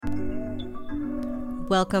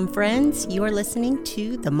Welcome, friends. You are listening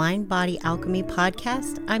to the Mind Body Alchemy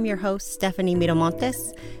podcast. I'm your host, Stephanie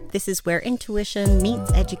Miramontes. This is where intuition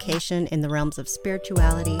meets education in the realms of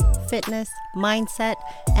spirituality, fitness, mindset,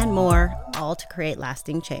 and more, all to create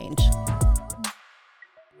lasting change.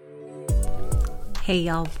 Hey,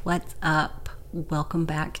 y'all. What's up? Welcome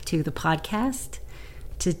back to the podcast.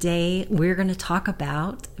 Today, we're going to talk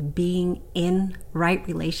about being in right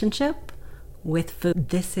relationship with food.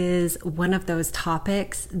 This is one of those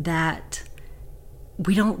topics that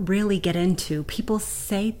we don't really get into. People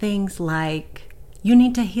say things like, you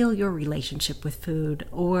need to heal your relationship with food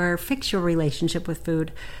or fix your relationship with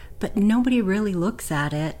food, but nobody really looks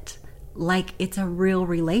at it like it's a real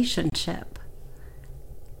relationship.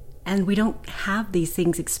 And we don't have these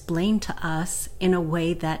things explained to us in a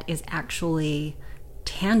way that is actually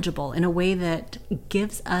tangible, in a way that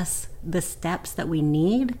gives us the steps that we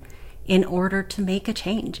need in order to make a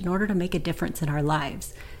change, in order to make a difference in our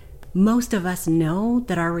lives. Most of us know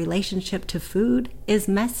that our relationship to food is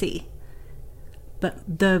messy,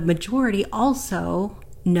 but the majority also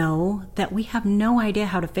know that we have no idea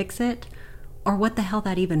how to fix it or what the hell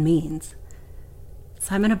that even means.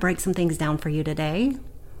 So I'm going to break some things down for you today,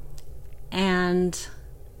 and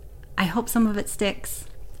I hope some of it sticks.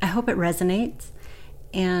 I hope it resonates,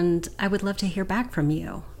 and I would love to hear back from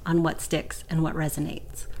you on what sticks and what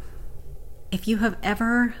resonates. If you have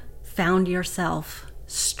ever found yourself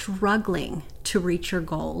struggling to reach your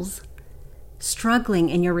goals, struggling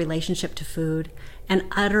in your relationship to food, and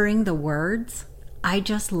uttering the words, I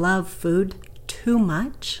just love food too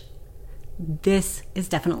much, this is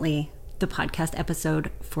definitely the podcast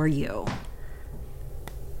episode for you.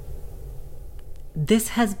 This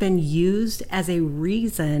has been used as a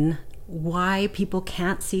reason why people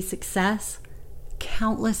can't see success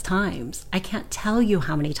countless times. I can't tell you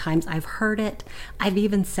how many times I've heard it. I've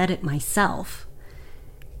even said it myself.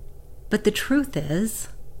 But the truth is,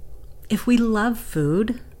 if we love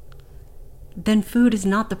food, then food is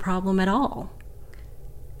not the problem at all.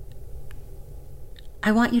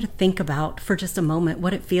 I want you to think about for just a moment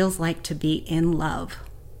what it feels like to be in love.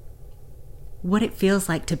 What it feels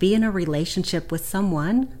like to be in a relationship with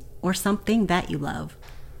someone or something that you love.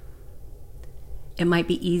 It might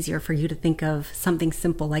be easier for you to think of something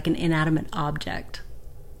simple like an inanimate object,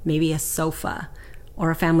 maybe a sofa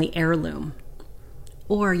or a family heirloom.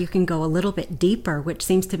 Or you can go a little bit deeper, which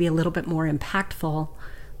seems to be a little bit more impactful,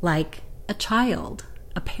 like a child,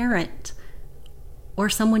 a parent, or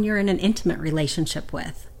someone you're in an intimate relationship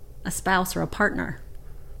with, a spouse or a partner.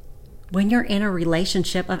 When you're in a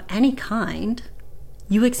relationship of any kind,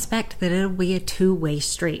 you expect that it'll be a two-way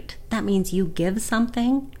street. That means you give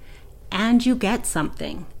something and you get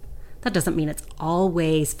something. That doesn't mean it's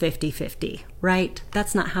always 50-50, right?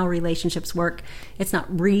 That's not how relationships work. It's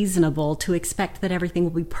not reasonable to expect that everything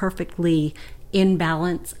will be perfectly in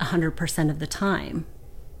balance 100% of the time.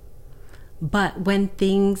 But when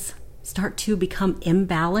things start to become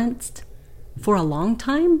imbalanced for a long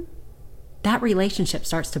time, that relationship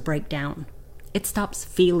starts to break down. It stops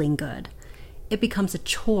feeling good. It becomes a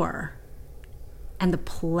chore, and the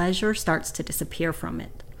pleasure starts to disappear from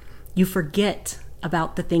it. You forget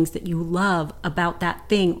about the things that you love about that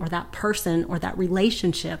thing or that person or that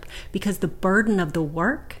relationship because the burden of the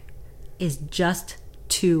work is just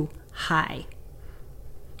too high.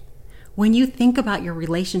 When you think about your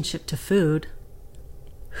relationship to food,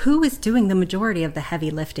 who is doing the majority of the heavy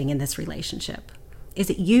lifting in this relationship? Is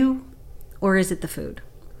it you or is it the food?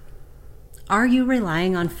 Are you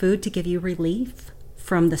relying on food to give you relief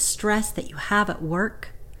from the stress that you have at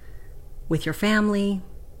work, with your family,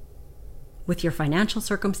 with your financial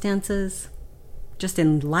circumstances, just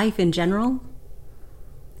in life in general?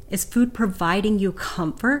 Is food providing you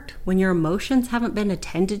comfort when your emotions haven't been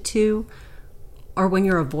attended to, or when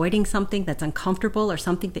you're avoiding something that's uncomfortable or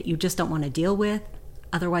something that you just don't want to deal with,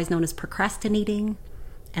 otherwise known as procrastinating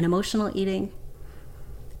and emotional eating?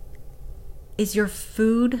 Is your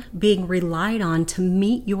food being relied on to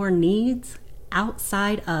meet your needs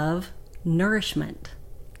outside of nourishment,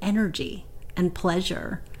 energy, and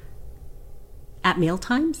pleasure at meal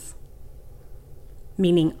times?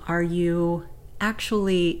 Meaning, are you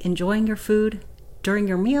actually enjoying your food during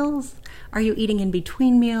your meals? Are you eating in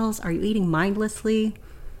between meals? Are you eating mindlessly?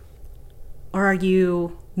 Or are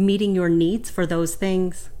you meeting your needs for those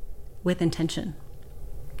things with intention?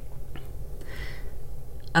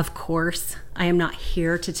 Of course, I am not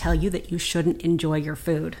here to tell you that you shouldn't enjoy your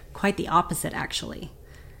food. Quite the opposite, actually.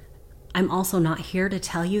 I'm also not here to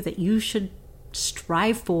tell you that you should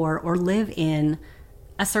strive for or live in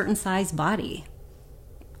a certain size body.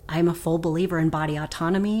 I'm a full believer in body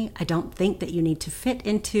autonomy. I don't think that you need to fit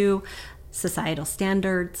into societal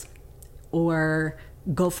standards or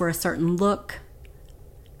go for a certain look.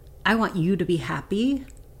 I want you to be happy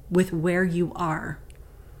with where you are.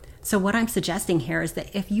 So what I'm suggesting here is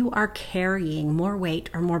that if you are carrying more weight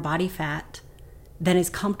or more body fat than is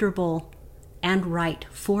comfortable and right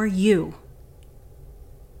for you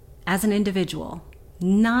as an individual,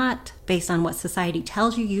 not based on what society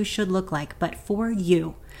tells you you should look like, but for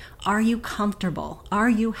you, are you comfortable? Are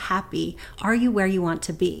you happy? Are you where you want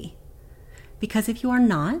to be? Because if you are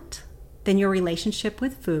not, then your relationship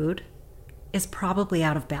with food is probably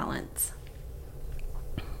out of balance.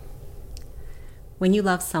 When you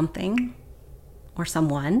love something or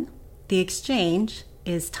someone, the exchange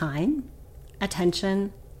is time,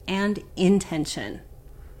 attention, and intention.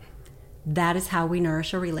 That is how we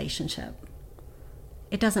nourish a relationship.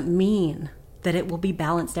 It doesn't mean that it will be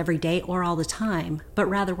balanced every day or all the time, but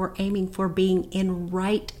rather we're aiming for being in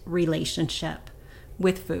right relationship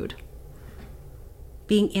with food.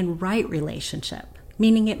 Being in right relationship,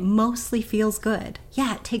 meaning it mostly feels good.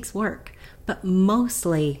 Yeah, it takes work, but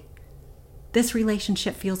mostly this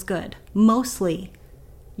relationship feels good. Mostly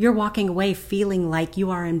you're walking away feeling like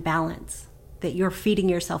you are in balance, that you're feeding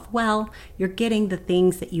yourself well, you're getting the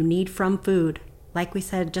things that you need from food, like we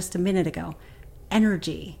said just a minute ago,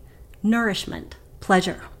 energy, nourishment,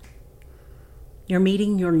 pleasure. You're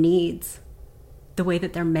meeting your needs the way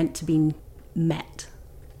that they're meant to be met.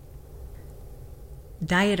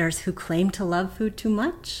 Dieters who claim to love food too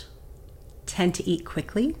much tend to eat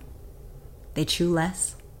quickly, they chew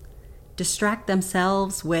less, distract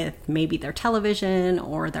themselves with maybe their television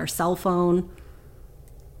or their cell phone.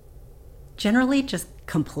 Generally just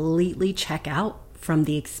completely check out from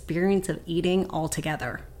the experience of eating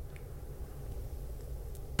altogether.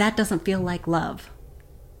 That doesn't feel like love.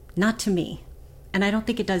 Not to me. And I don't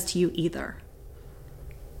think it does to you either.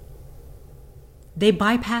 They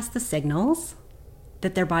bypass the signals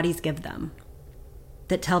that their bodies give them,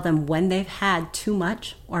 that tell them when they've had too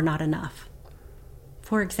much or not enough.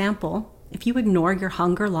 For example, if you ignore your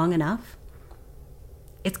hunger long enough,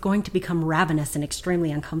 it's going to become ravenous and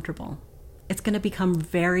extremely uncomfortable. It's going to become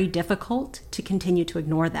very difficult to continue to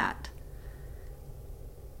ignore that.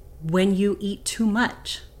 When you eat too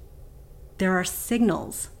much, there are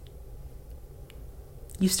signals.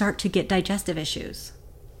 You start to get digestive issues.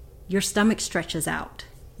 Your stomach stretches out.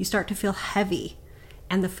 You start to feel heavy,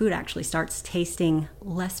 and the food actually starts tasting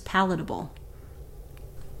less palatable.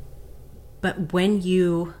 But when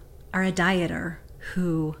you are a dieter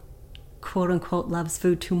who, quote unquote, loves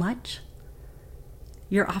food too much,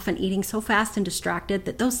 you're often eating so fast and distracted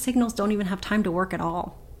that those signals don't even have time to work at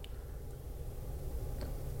all.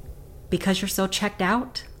 Because you're so checked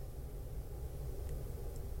out,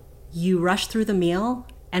 you rush through the meal,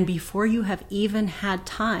 and before you have even had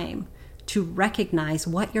time to recognize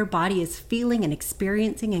what your body is feeling and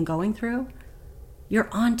experiencing and going through, you're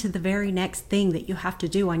on to the very next thing that you have to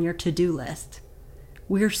do on your to-do list.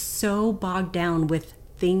 We're so bogged down with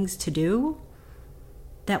things to do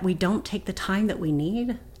that we don't take the time that we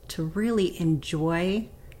need to really enjoy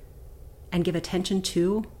and give attention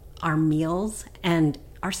to our meals and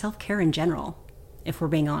our self-care in general, if we're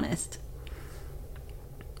being honest.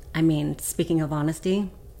 I mean, speaking of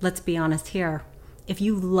honesty, let's be honest here. If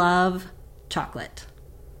you love chocolate,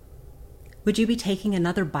 would you be taking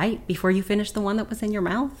another bite before you finish the one that was in your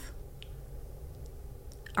mouth?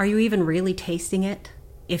 Are you even really tasting it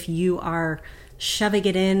if you are shoving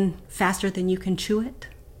it in faster than you can chew it?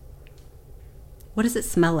 What does it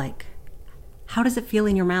smell like? How does it feel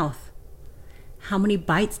in your mouth? How many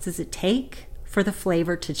bites does it take for the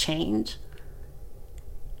flavor to change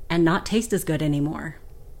and not taste as good anymore?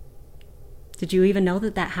 Did you even know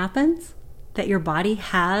that that happens? That your body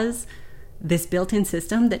has this built-in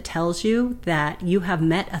system that tells you that you have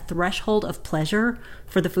met a threshold of pleasure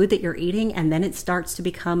for the food that you're eating, and then it starts to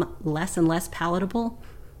become less and less palatable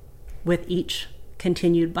with each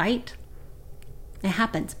continued bite? It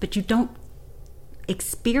happens, but you don't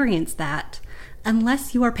experience that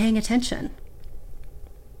unless you are paying attention.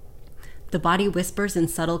 The body whispers in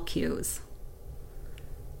subtle cues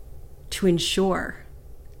to ensure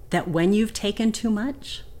that when you've taken too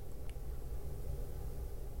much,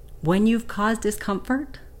 when you've caused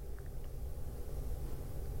discomfort,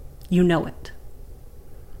 you know it.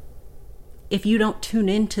 If you don't tune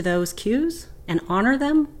into those cues and honor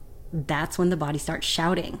them, that's when the body starts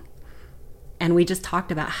shouting. And we just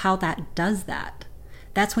talked about how that does that.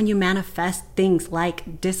 That's when you manifest things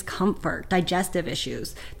like discomfort, digestive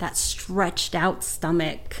issues, that stretched out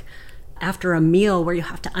stomach after a meal where you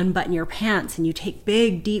have to unbutton your pants and you take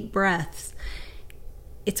big, deep breaths.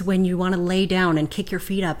 It's when you want to lay down and kick your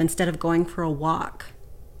feet up instead of going for a walk.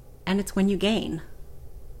 and it's when you gain.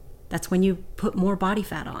 That's when you put more body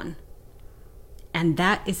fat on. And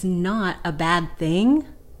that is not a bad thing.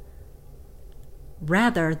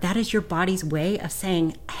 Rather, that is your body's way of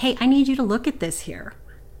saying, hey, I need you to look at this here.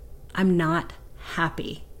 I'm not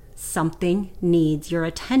happy. Something needs your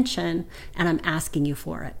attention, and I'm asking you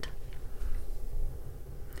for it.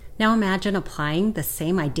 Now imagine applying the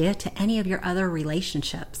same idea to any of your other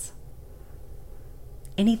relationships.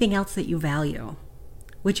 Anything else that you value.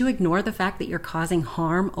 Would you ignore the fact that you're causing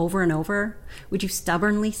harm over and over? Would you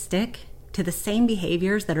stubbornly stick to the same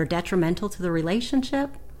behaviors that are detrimental to the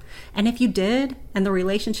relationship? And if you did, and the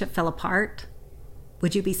relationship fell apart,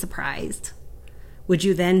 would you be surprised? Would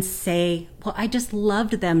you then say, well, I just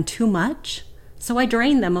loved them too much, so I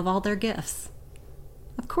drained them of all their gifts?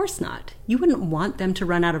 Of course not. You wouldn't want them to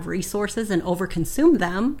run out of resources and overconsume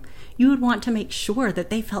them. You would want to make sure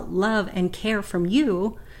that they felt love and care from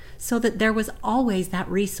you, so that there was always that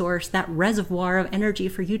resource, that reservoir of energy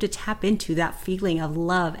for you to tap into, that feeling of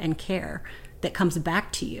love and care that comes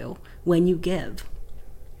back to you when you give.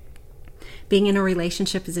 Being in a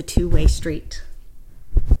relationship is a two-way street.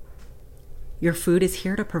 Your food is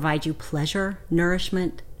here to provide you pleasure,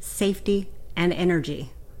 nourishment, safety, and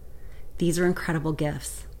energy. These are incredible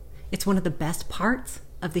gifts. It's one of the best parts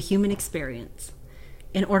of the human experience.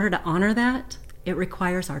 In order to honor that, it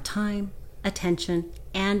requires our time, attention,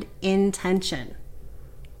 and intention.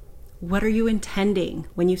 What are you intending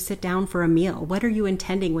when you sit down for a meal? What are you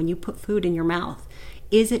intending when you put food in your mouth?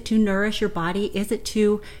 Is it to nourish your body? Is it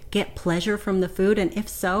to get pleasure from the food? And if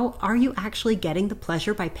so, are you actually getting the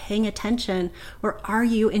pleasure by paying attention, or are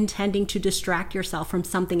you intending to distract yourself from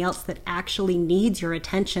something else that actually needs your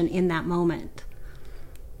attention in that moment?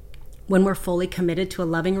 When we're fully committed to a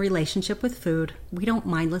loving relationship with food, we don't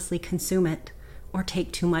mindlessly consume it or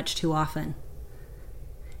take too much too often.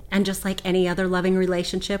 And just like any other loving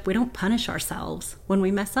relationship, we don't punish ourselves when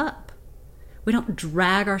we mess up. We don't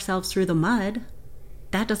drag ourselves through the mud.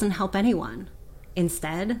 That doesn't help anyone.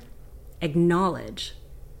 Instead, acknowledge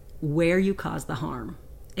where you caused the harm.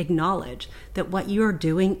 Acknowledge that what you are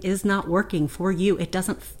doing is not working for you. It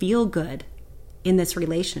doesn't feel good in this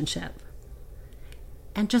relationship.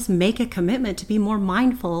 And just make a commitment to be more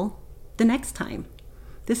mindful the next time.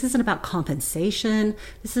 This isn't about compensation.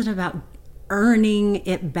 This isn't about earning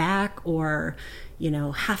it back or,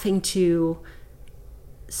 having to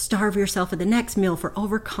starve yourself at the next meal for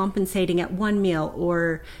overcompensating at one meal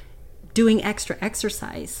or doing extra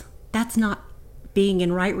exercise. That's not being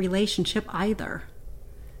in right relationship either.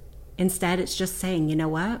 Instead, it's just saying, you know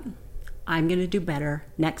what? I'm going to do better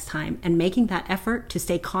next time, and making that effort to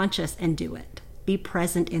stay conscious and do it. Be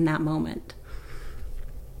present in that moment.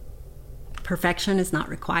 Perfection is not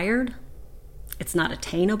required. It's not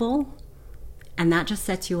attainable. And that just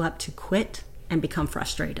sets you up to quit and become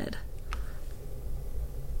frustrated.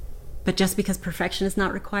 But just because perfection is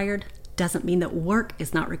not required doesn't mean that work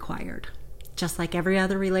is not required. Just like every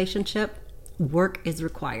other relationship, work is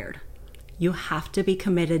required. You have to be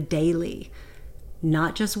committed daily,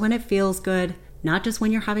 not just when it feels good, not just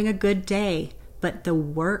when you're having a good day, but the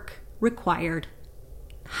work required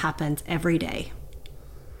happens every day.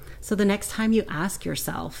 So the next time you ask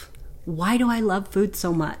yourself, why do I love food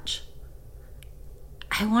so much?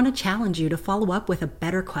 I want to challenge you to follow up with a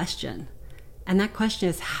better question. And that question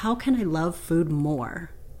is, how can I love food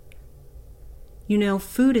more?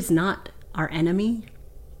 Food is not our enemy.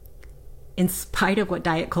 In spite of what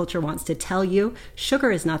diet culture wants to tell you,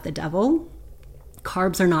 sugar is not the devil.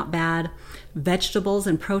 Carbs are not bad. Vegetables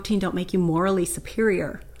and protein don't make you morally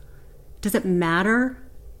superior. Does it matter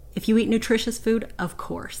if you eat nutritious food? Of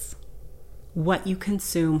course. What you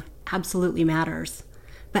consume absolutely matters.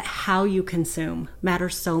 But how you consume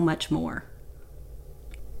matters so much more.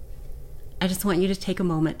 I just want you to take a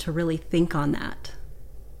moment to really think on that.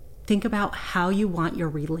 Think about how you want your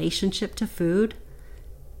relationship to food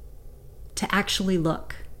to actually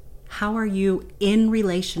look. How are you in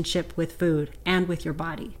relationship with food and with your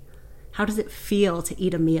body? How does it feel to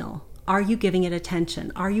eat a meal? Are you giving it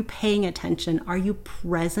attention? Are you paying attention? Are you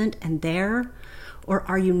present and there? Or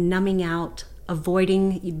are you numbing out,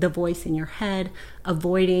 avoiding the voice in your head,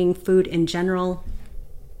 avoiding food in general?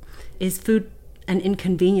 Is food an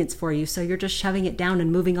inconvenience for you, so you're just shoving it down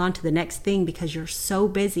and moving on to the next thing because you're so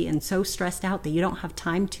busy and so stressed out that you don't have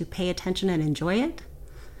time to pay attention and enjoy it?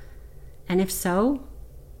 And if so,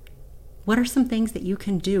 what are some things that you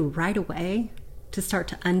can do right away to start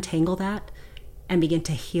to untangle that and begin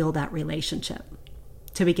to heal that relationship?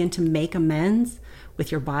 To begin to make amends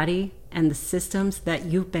with your body and the systems that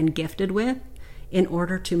you've been gifted with in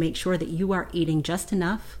order to make sure that you are eating just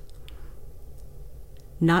enough,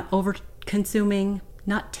 not over consuming,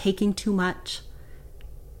 not taking too much,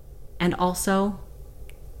 and also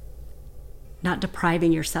not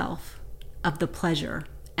depriving yourself of the pleasure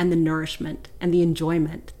and the nourishment and the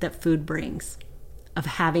enjoyment that food brings, of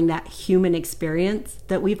having that human experience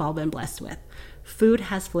that we've all been blessed with. Food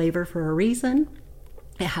has flavor for a reason.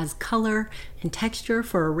 It has color and texture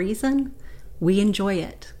for a reason. We enjoy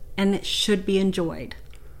it, and it should be enjoyed.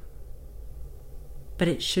 But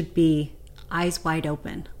it should be eyes wide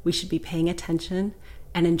open. We should be paying attention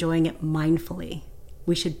and enjoying it mindfully.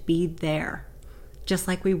 We should be there, just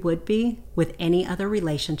like we would be with any other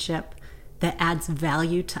relationship that adds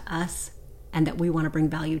value to us and that we want to bring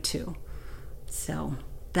value to. So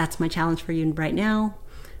that's my challenge for you right now.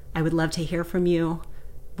 I would love to hear from you.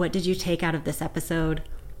 What did you take out of this episode?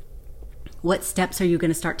 What steps are you going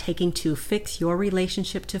to start taking to fix your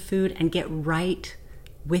relationship to food and get right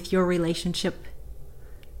with your relationship?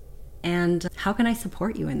 And how can I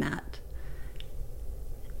support you in that?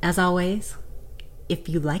 As always, if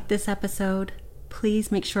you like this episode,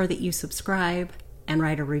 please make sure that you subscribe and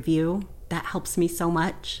write a review. That helps me so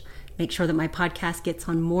much. Make sure that my podcast gets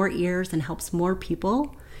on more ears and helps more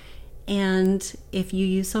people. And if you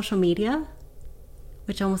use social media,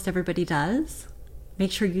 which almost everybody does,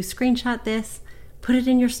 make sure you screenshot this, put it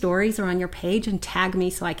in your stories or on your page, and tag me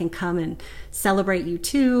so I can come and celebrate you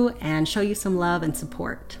too and show you some love and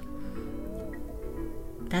support.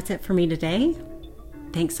 That's it for me today.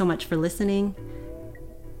 Thanks so much for listening,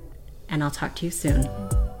 and I'll talk to you soon.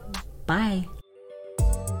 Bye.